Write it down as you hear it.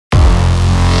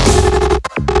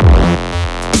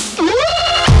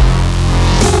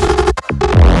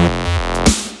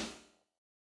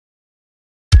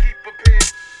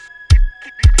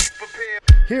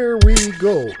Here we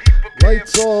go.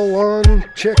 Lights all on,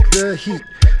 check the heat.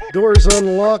 Doors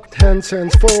unlocked, hand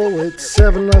sands full, it's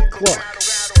 7 o'clock.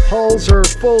 Halls are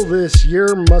full this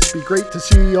year, must be great to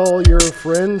see all your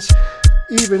friends.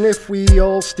 Even if we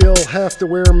all still have to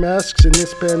wear masks in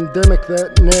this pandemic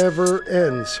that never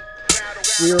ends.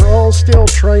 We are all still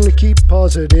trying to keep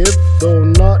positive, though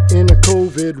not in a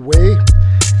COVID way.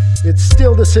 It's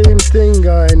still the same thing,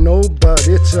 I know, but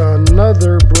it's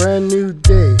another brand new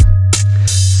day.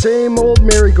 Same old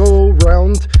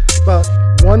merry-go-round, but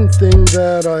one thing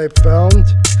that I've found,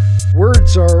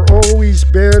 words are always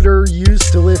better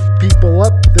used to lift people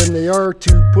up than they are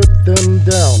to put them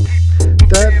down.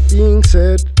 That being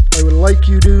said, I would like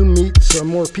you to meet some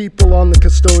more people on the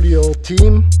custodial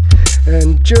team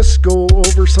and just go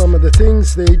over some of the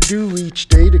things they do each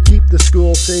day to keep the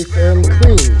school safe and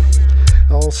clean.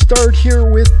 I'll start here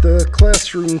with the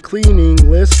classroom cleaning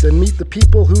list and meet the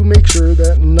people who make sure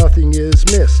that nothing is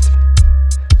missed.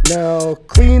 Now,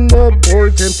 clean the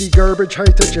boards, empty garbage,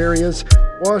 high-touch areas,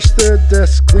 wash the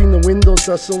desks, clean the windows,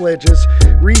 dust the ledges,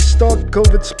 restock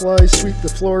COVID supplies, sweep the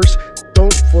floors,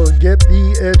 don't forget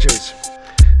the edges.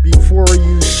 Before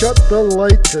you shut the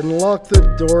lights and lock the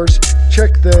doors,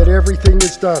 check that everything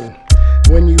is done.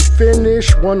 When you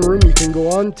finish one room, you can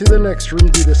go on to the next room,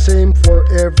 do the same for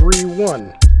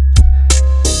everyone.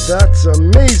 That's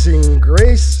amazing,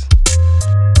 Grace.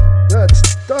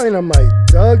 That's dynamite,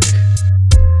 Doug.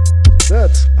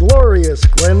 That's glorious,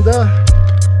 Glenda.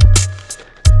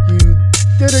 You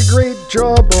did a great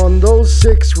job on those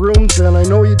 6 rooms, and I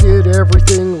know you did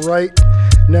everything right.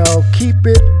 Now keep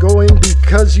it going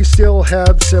because you still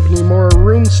have 70 more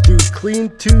rooms to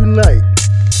clean tonight.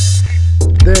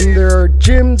 Then there are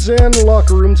gyms and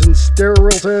locker rooms and sterile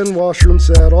and washrooms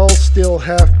that all still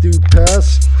have to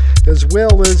pass, as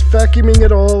well as vacuuming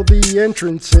at all the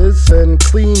entrances and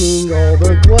cleaning all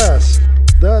the glass.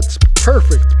 That's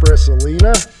perfect,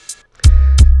 Bressalina.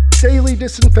 Daily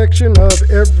disinfection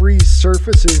of every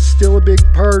surface is still a big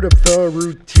part of the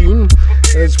routine,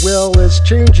 as well as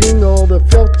changing all the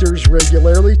filters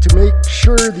regularly to make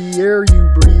sure the air you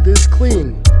breathe is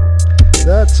clean.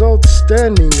 That's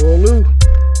outstanding, Olu.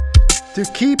 To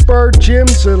keep our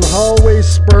gyms and hallways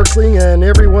sparkling and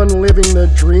everyone living the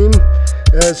dream,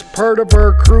 as part of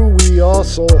our crew we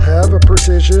also have a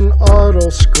precision auto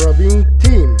scrubbing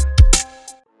team.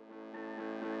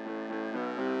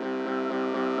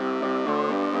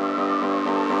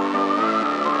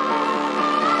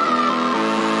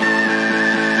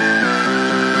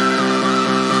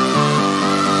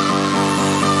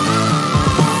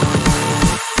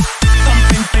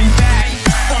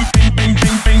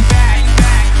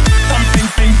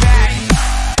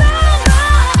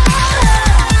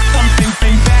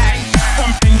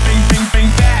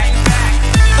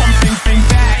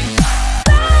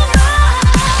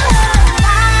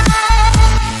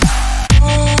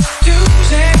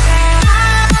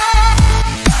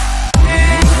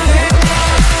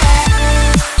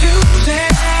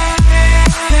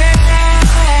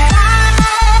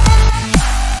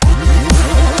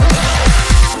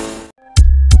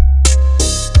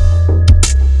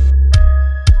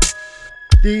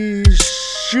 These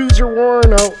shoes are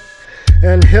worn out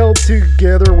and held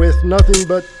together with nothing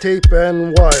but tape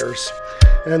and wires.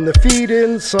 And the feet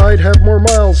inside have more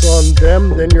miles on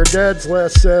them than your dad's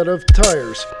last set of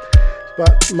tires.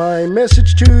 But my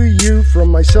message to you from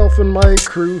myself and my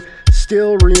crew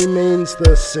still remains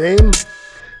the same.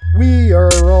 We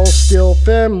are all still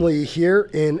family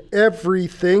here in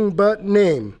everything but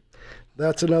name.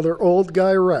 That's another old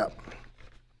guy rap.